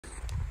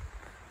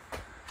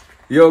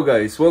Yo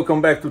guys,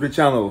 welcome back to the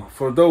channel.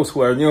 For those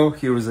who are new,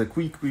 here is a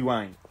quick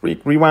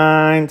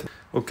rewind.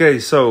 Okay,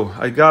 so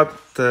I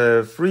got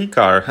the free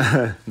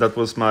car. That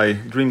was my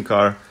dream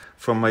car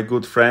from my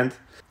good friend.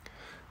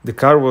 The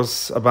car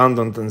was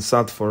abandoned and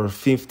sat for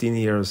 15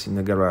 years in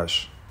the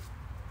garage.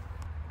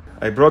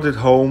 I brought it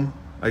home,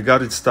 I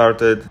got it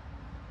started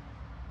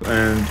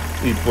and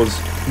it was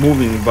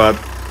moving, but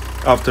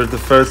after the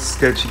first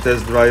sketchy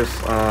test drive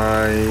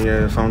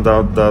I found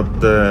out that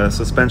the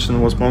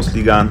suspension was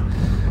mostly gone.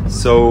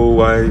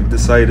 So I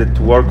decided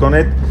to work on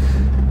it.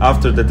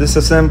 After the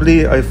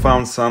disassembly, I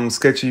found some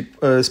sketchy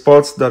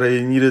spots that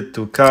I needed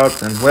to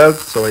cut and weld,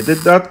 so I did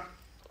that.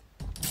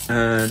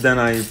 Then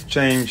I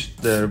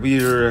changed the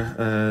rear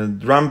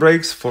drum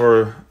brakes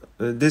for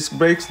disc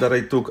brakes that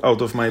I took out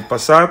of my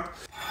Passat.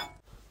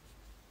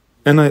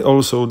 And I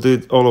also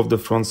did all of the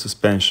front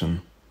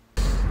suspension.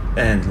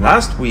 And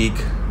last week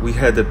we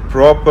had a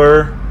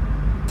proper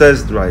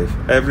test drive.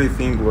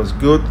 Everything was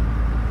good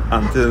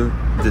until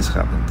this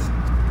happened.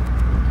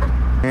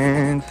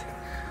 And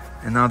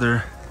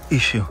another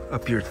issue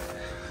appeared.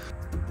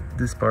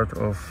 This part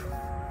of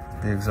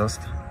the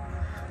exhaust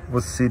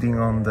was sitting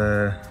on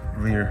the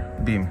rear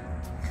beam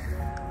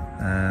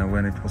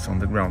when it was on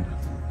the ground,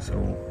 so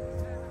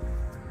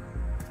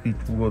it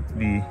would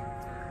be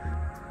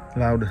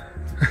loud.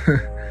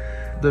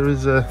 There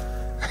is a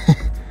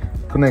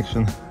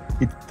connection.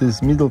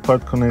 This middle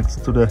part connects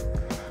to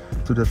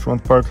the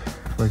front part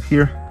right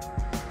here,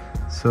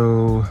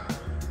 so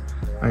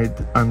I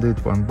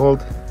undid one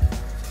bolt.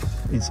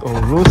 It's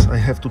all loose. I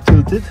have to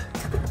tilt it.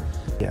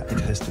 Yeah, it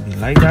has to be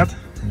like that,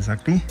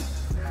 exactly.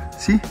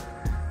 See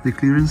the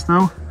clearance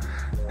now,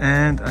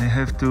 and I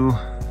have to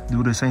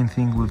do the same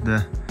thing with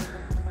the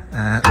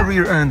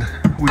rear end,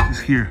 which is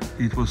here.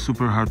 It was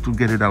super hard to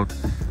get it out.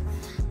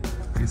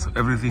 Okay, so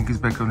everything is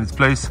back on its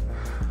place,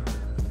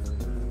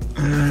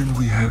 and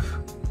we have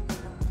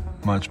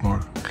much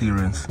more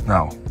clearance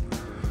now.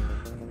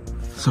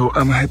 So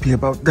I'm happy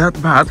about that,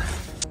 but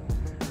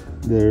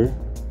there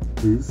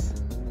is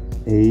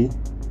a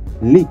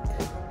leak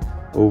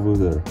over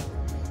there,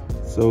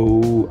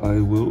 so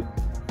I will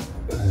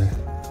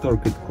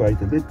torque it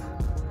quite a bit,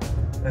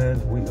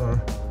 and we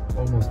are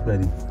almost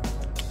ready.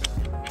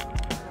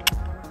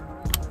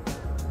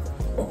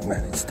 Oh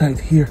man, it's tight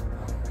here.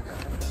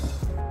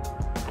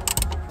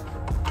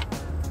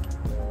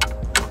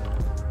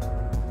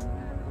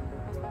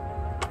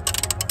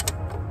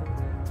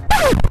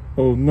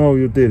 Oh no,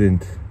 you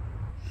didn't.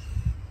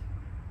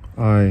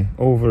 I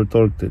over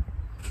torqued it.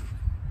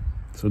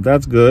 So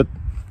that's good.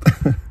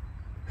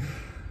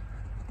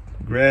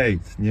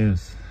 Great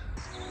news.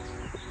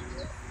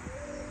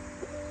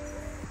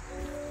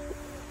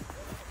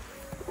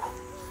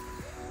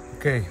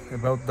 Okay,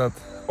 about that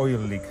oil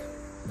leak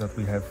that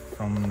we have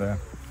from the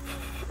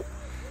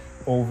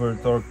over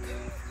torqued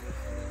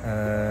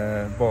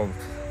bolt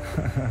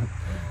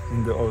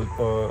in the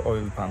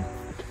oil pan.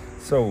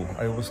 So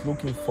I was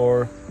looking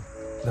for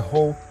the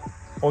whole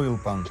oil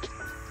pan.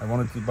 I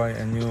wanted to buy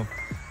a new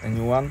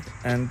one,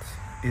 and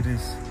it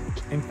is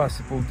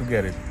impossible to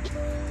get it.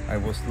 I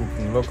was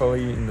looking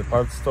locally in the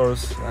parts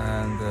stores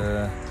and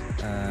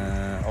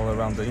all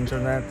around the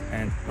internet,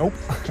 and nope.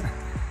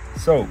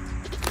 So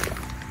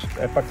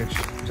a package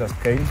just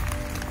came.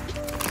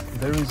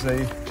 There is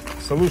a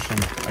solution,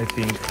 I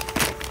think,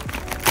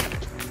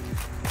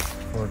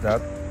 for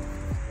that.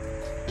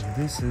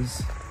 This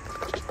is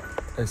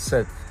a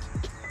set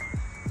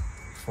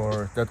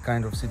for that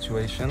kind of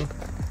situation.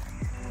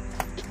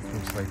 It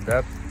looks like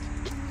that,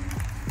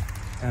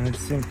 and it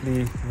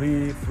simply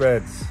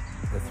re-threads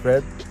the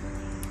thread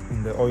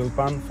in the oil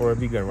pan for a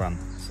bigger one.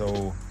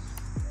 So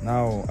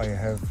now I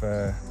have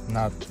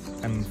nut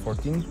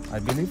M14, I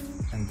believe,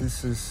 and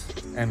this is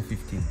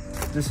M15.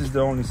 This is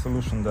the only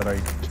solution that I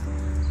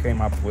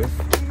came up with.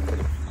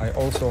 I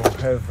also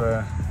have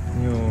a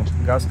new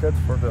gasket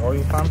for the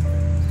oil pan,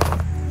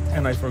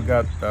 and I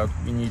forgot that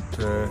we need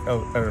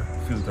air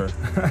filter.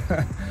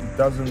 It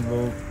doesn't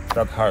look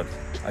that hard,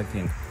 I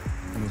think.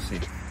 We'll see.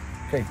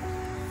 Okay,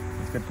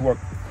 let's get to work.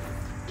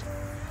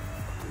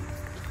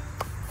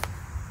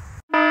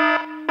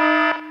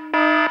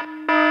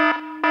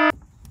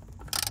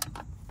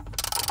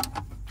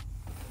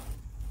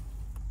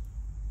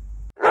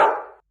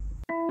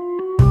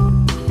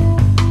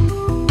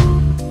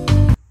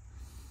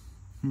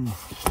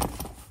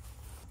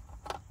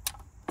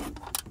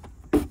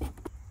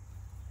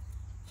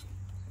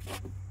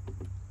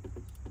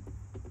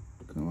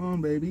 Come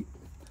on, baby.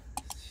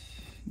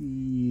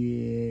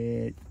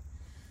 Shit.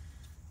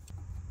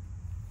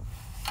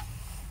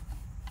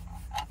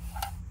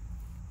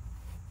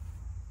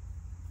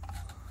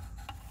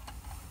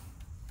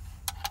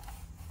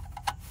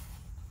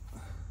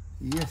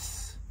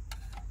 Yes.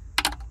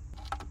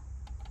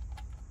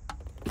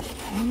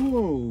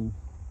 Whoa.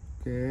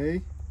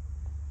 Okay.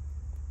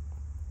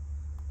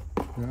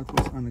 That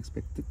was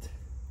unexpected.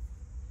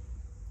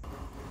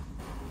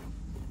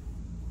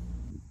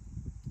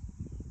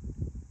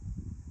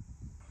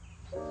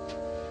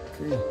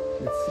 Okay,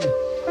 let's see.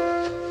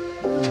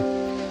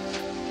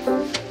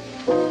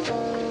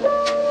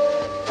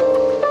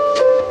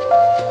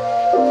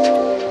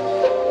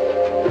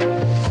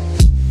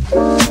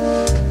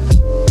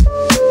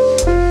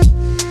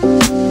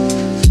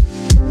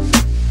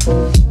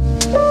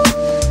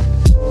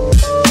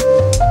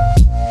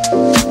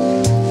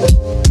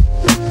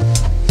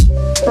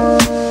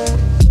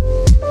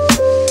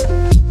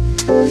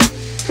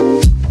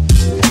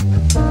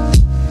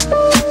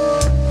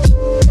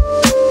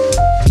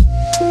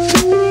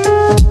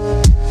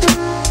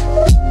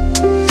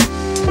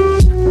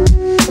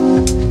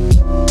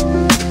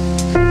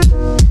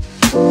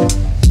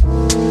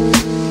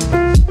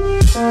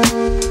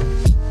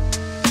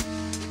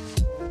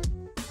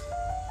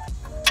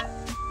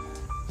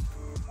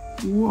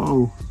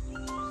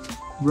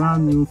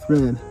 brand new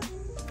thread.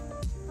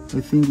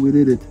 I think we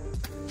did it.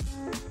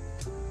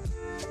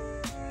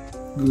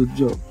 Good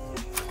job.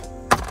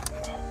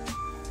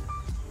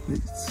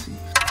 Let's see.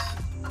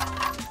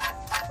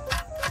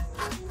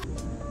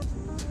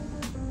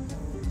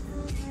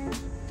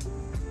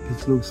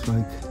 It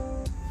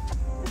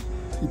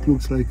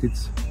looks like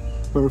it's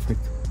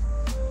perfect.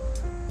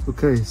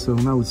 Okay, so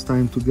now it's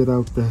time to get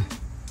out the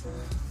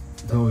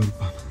oil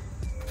pan.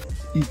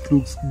 It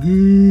looks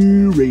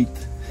great.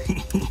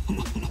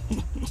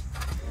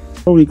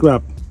 Holy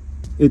crap,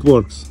 it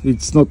works.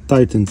 It's not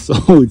tightened,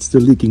 so it's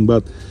still leaking,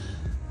 but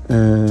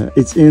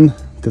it's in.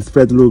 The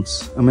thread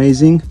looks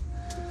amazing,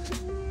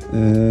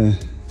 and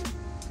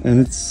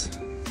it's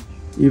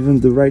even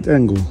the right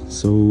angle,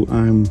 so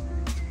I'm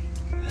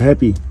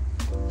happy,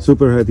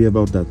 super happy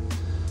about that.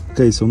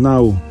 Okay, so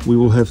now we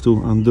will have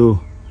to undo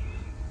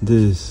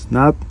this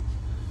nut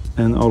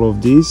and all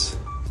of these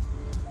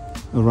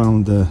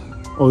around the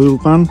oil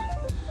pan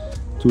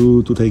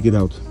to take it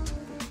out.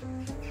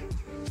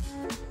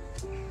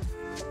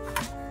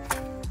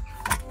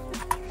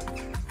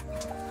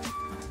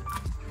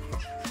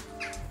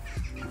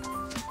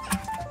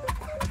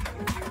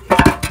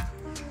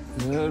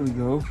 There we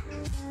go.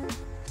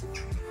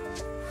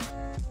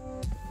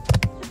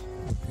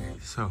 Okay,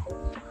 so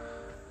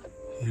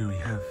here we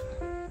have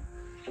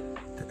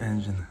the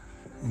engine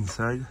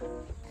inside.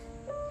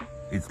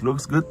 It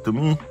looks good to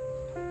me.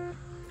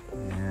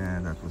 Yeah,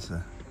 that was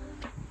a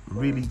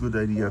really good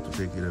idea to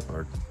take it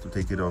apart, to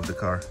take it off the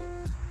car.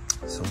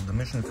 So the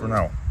mission for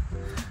now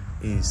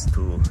is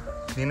to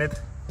clean it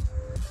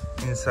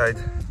inside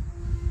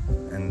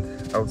and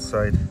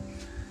outside,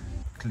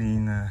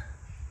 clean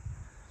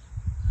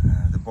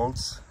the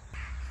bolts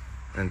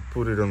and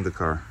put it on the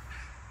car.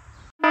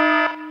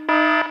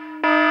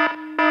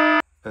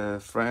 A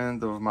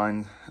friend of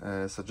mine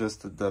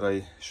suggested that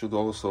I should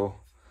also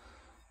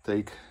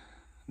take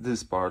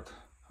this part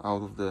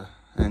out of the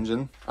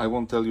engine. I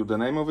won't tell you the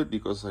name of it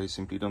because I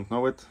simply don't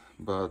know it,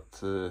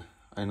 but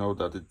I know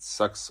that it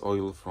sucks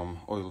oil from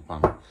oil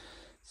pan.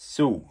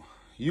 So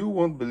you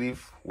won't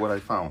believe what I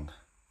found.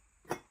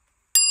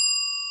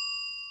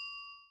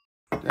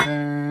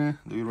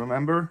 Do you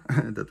remember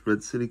that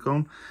red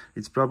silicone?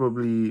 It's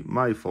probably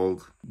my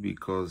fault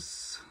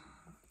because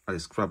I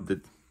scrubbed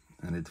it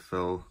and it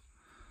fell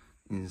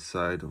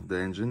inside of the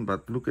engine,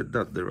 but look at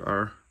that, there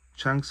are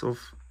chunks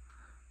of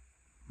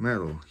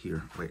metal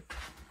here. Wait,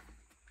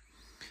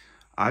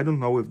 I don't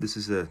know if this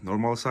is a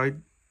normal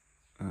side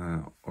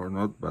or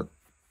not, but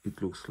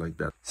it looks like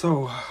that.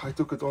 So I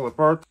took it all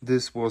apart.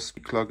 This was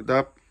clogged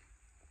up,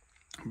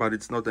 but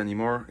it's not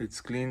anymore.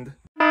 It's cleaned.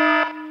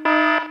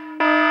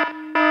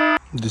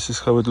 This is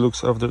how it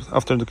looks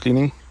after the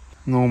cleaning.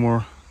 No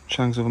more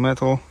chunks of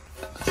metal.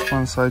 That's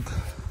one side.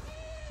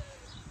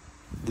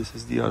 This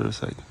is the other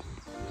side.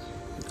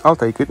 I'll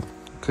take it.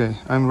 Okay,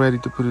 I'm ready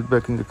to put it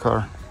back in the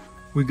car.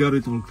 We got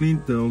it all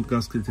cleaned. The old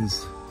gasket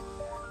is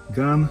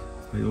gone.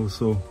 I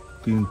also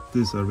cleaned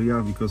this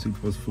area because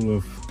it was full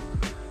of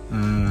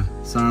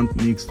sand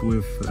mixed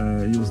with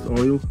used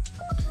oil.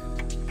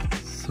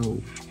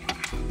 So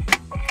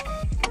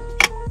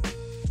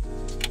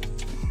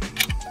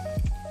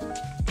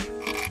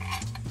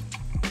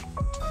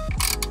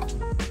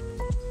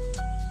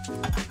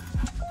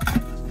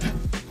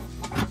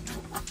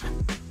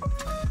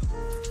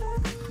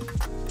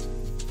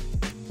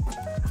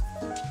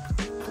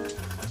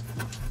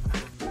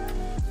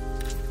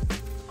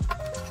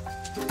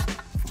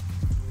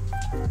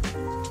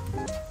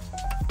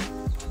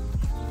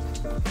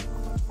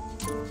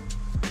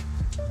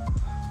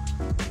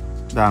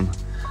done.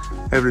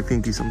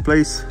 Everything is in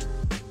place,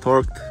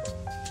 torqued.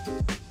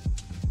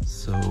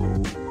 So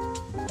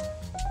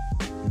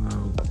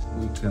now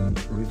we can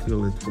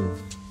refill it with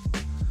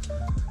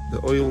the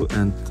oil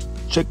and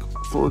check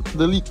for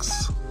the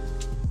leaks.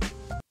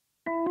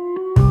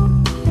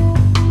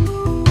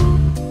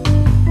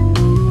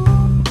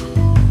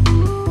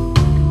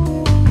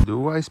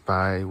 Do I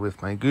spy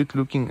with my good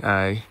looking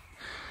eye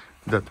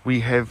that we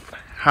have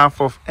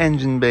half of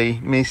engine bay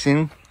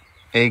missing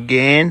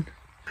again?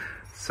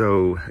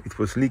 So it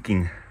was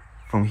leaking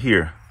from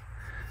here.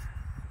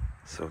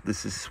 So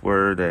this is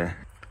where the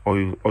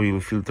oil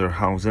filter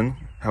housing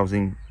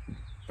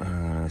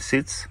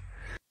sits.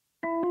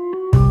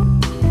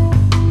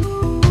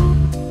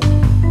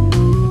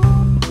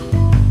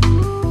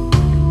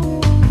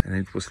 And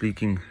it was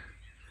leaking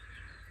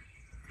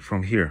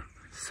from here.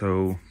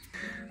 So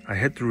I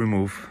had to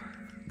remove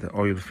the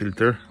oil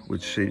filter,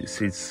 which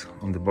sits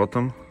on the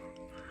bottom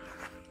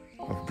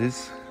of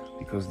this,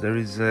 because there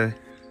is a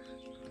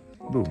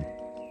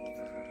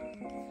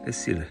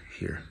seal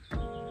here.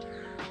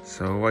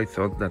 So I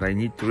thought that I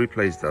need to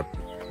replace that.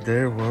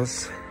 There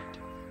was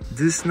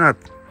this nut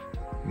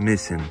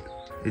missing.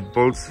 It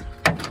bolts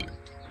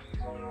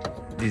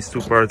these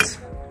two parts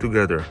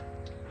together,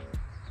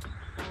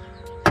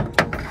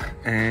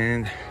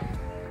 and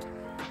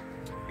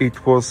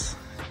it was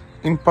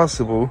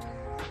impossible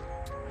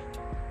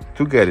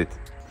to get it.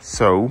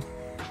 So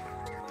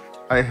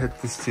I had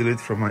to steal it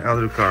from my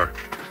other car.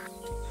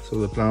 So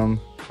the plan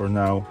for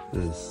now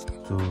is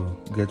to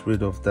get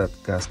rid of that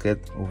gasket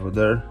over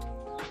there.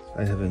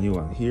 I have a new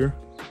one here.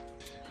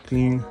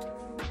 Clean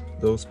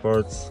those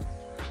parts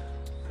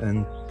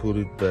and put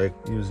it back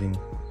using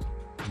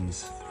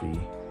these 3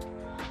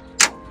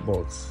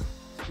 bolts.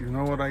 You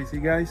know what I see,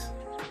 guys?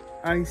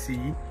 I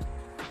see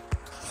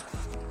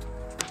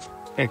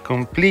a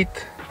complete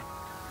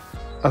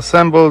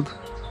assembled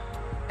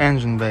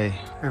engine bay.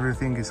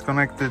 Everything is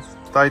connected,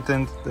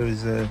 tightened. There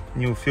is a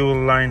new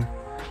fuel line.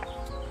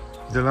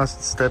 The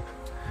last step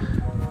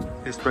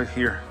is right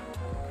here.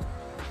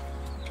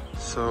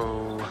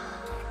 So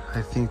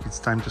I think it's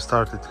time to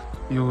start it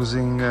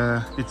using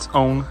its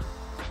own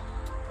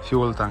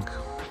fuel tank.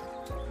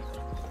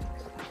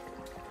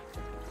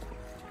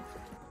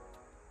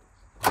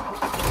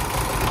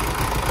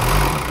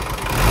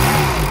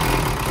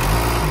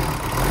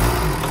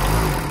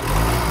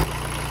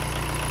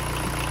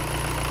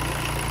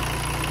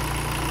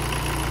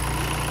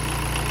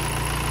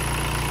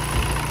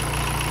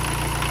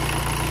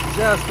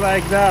 Just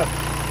like that.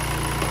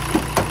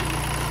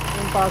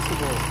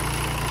 Impossible.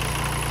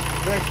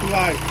 Back to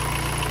life.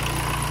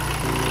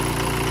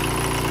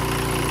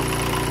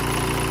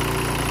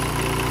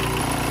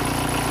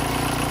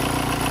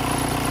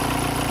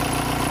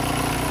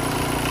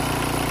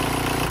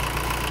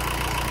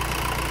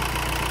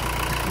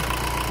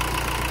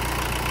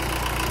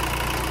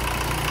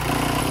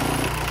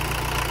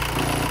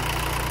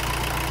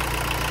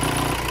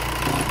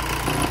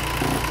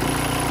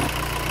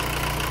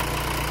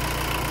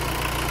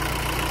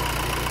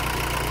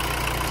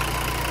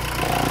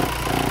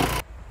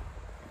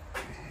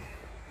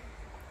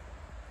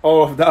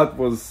 all of that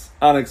was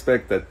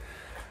unexpected.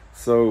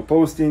 So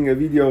posting a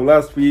video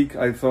last week,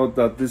 I thought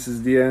that this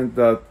is the end,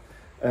 that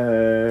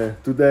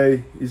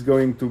today is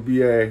going to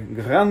be a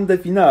grande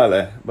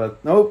finale,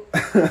 but nope.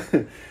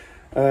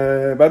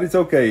 But it's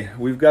okay,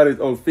 we've got it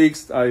all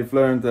fixed. I've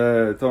learned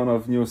a ton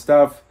of new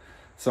stuff,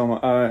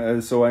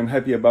 so I'm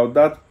happy about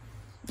that.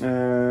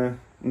 And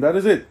that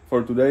is it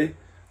for today.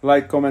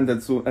 Like, comment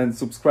and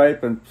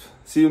subscribe, and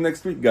see you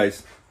next week,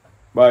 guys.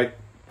 Bye.